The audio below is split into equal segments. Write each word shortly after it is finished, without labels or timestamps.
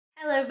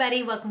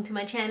everybody, welcome to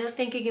my channel.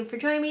 Thank you again for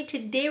joining me.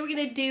 Today we're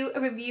going to do a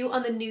review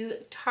on the new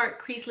Tarte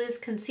Creaseless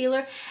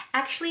Concealer.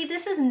 Actually,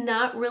 this is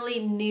not really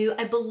new.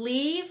 I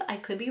believe, I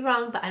could be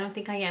wrong, but I don't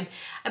think I am.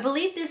 I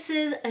believe this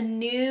is a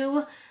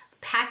new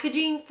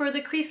packaging for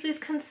the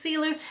Creaseless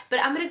Concealer, but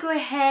I'm going to go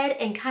ahead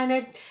and kind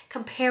of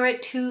compare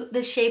it to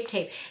the Shape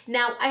Tape.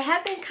 Now, I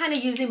have been kind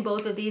of using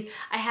both of these.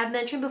 I have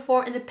mentioned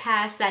before in the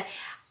past that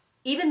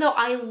even though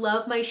I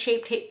love my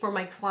Shape Tape for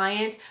my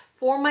clients,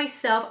 for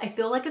myself, I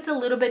feel like it's a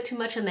little bit too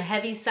much on the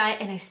heavy side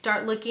and I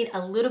start looking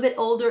a little bit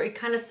older. It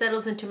kind of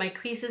settles into my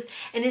creases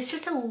and it's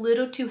just a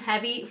little too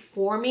heavy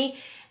for me.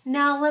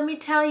 Now let me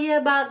tell you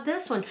about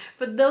this one.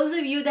 For those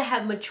of you that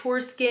have mature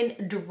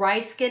skin,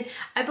 dry skin,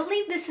 I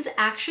believe this is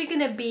actually going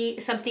to be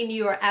something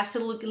you are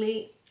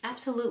absolutely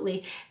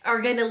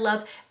are gonna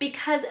love,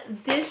 because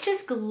this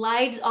just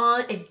glides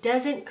on. It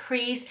doesn't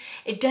crease,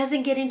 it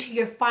doesn't get into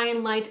your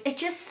fine lines, it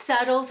just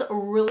settles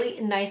really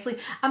nicely.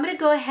 I'm gonna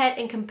go ahead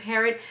and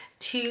compare it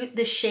to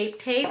the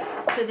Shape Tape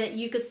so that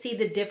you could see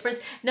the difference.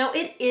 Now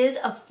it is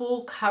a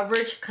full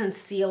coverage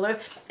concealer,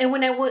 and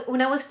when I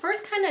was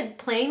first kind of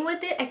playing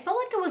with it, I felt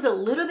like it was a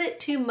little bit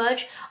too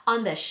much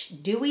on the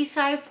dewy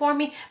side for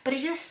me, but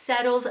it just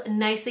settles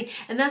nicely.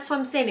 And that's what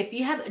I'm saying, if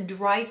you have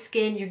dry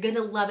skin, you're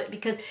gonna love it,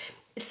 because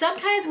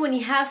sometimes when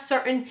you have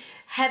certain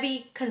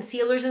heavy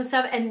concealers and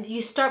stuff and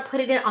you start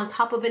putting it on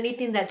top of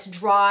anything that's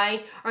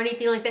dry or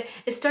anything like that,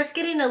 it starts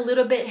getting a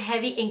little bit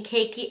heavy and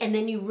cakey, and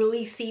then you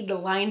really see the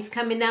lines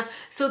coming out.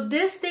 So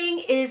this thing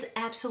is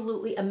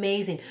absolutely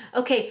amazing.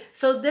 Okay,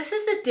 so this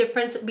is the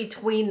difference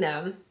between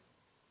them.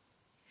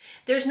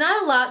 There's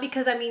not a lot,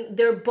 because I mean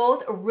they're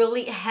both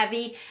really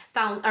heavy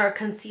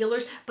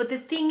concealers, but the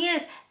thing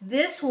is,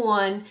 this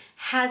one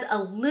has a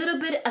little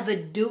bit of a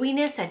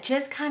dewiness that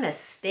just kind of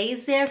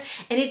stays there,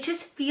 and it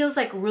just feels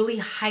like really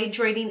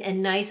hydrating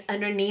and nice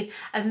underneath.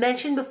 I've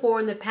mentioned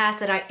before in the past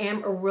that I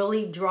am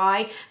really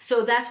dry,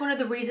 so that's one of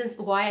the reasons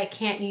why I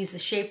can't use the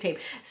Shape Tape.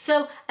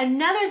 So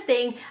another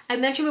thing I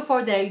mentioned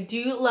before that I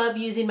do love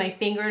using my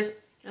fingers.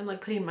 I'm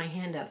like putting my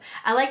hand up.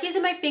 I like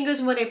using my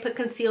fingers when I put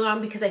concealer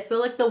on, because I feel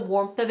like the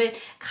warmth of it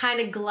kind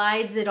of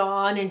glides it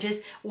on and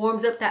just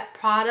warms up that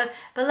product.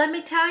 But let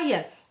me tell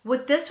you,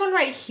 with this one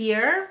right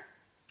here,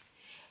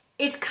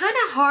 it's kind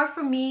of hard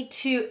for me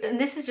to, and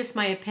this is just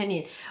my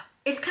opinion,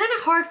 it's kind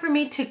of hard for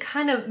me to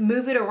kind of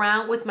move it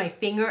around with my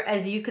finger,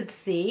 as you could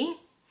see.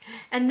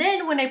 And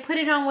then when I put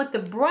it on with the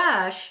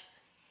brush,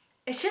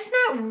 it's just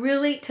not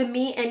really, to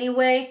me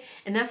anyway,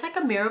 and that's like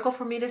a miracle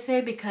for me to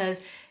say, because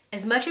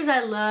as much as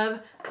I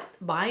love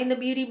buying the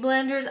beauty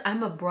blenders,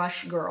 I'm a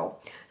brush girl.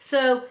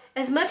 So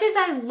as much as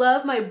I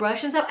love my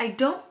brush and stuff, I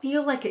don't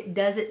feel like it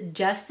does it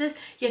justice.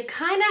 You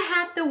kind of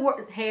have to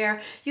work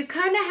hair. You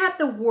kind of have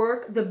to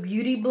work the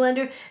beauty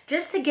blender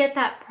just to get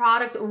that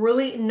product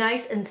really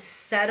nice and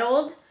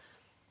settled.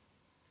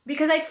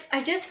 Because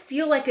I just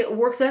feel like it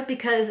works best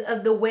because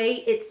of the way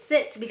it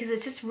sits, because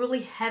it's just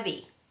really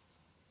heavy.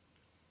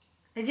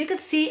 As you can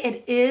see,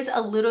 it is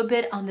a little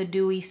bit on the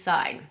dewy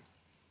side,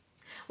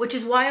 which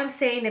is why I'm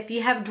saying if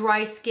you have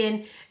dry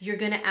skin, you're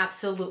gonna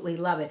absolutely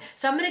love it.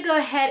 So I'm gonna go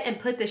ahead and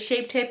put the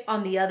Shape Tape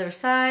on the other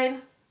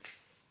side.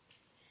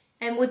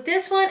 And with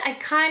this one, I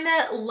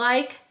kinda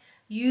like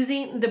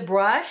using the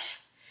brush,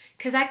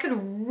 because I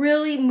could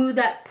really move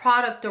that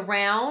product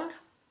around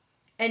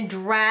and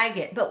drag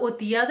it. But with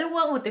the other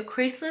one, with the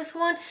creaseless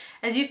one,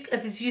 as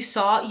you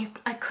saw,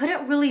 I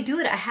couldn't really do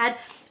it. I had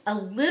a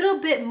little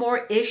bit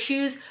more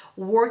issues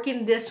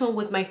working this one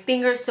with my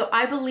fingers, so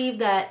I believe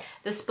that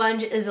the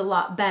sponge is a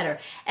lot better.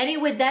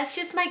 Anyway, that's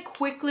just my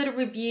quick little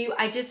review.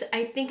 I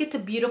think it's a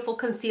beautiful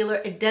concealer.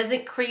 It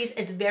doesn't crease,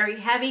 it's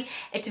very heavy,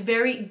 it's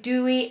very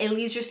dewy, it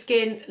leaves your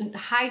skin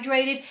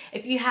hydrated.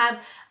 If you have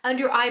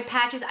under eye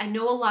patches, I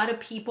know a lot of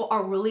people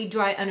are really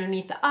dry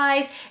underneath the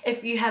eyes.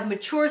 If you have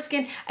mature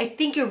skin, I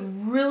think you're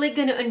really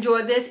gonna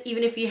enjoy this,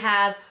 even if you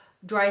have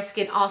dry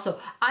skin also.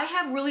 I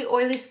have really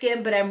oily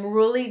skin, but I'm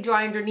really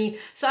dry underneath.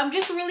 So I'm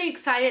just really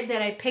excited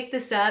that I picked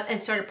this up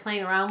and started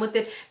playing around with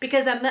it,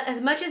 because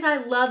as much as I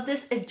love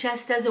this, it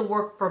just doesn't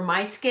work for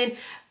my skin.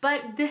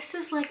 But this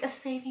is like a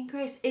saving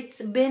grace.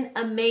 It's been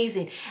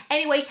amazing.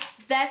 Anyway,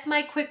 that's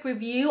my quick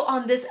review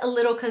on this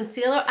little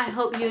concealer. I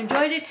hope you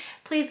enjoyed it.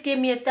 Please give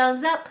me a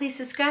thumbs up. Please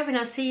subscribe, and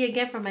I'll see you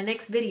again for my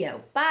next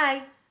video.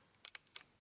 Bye.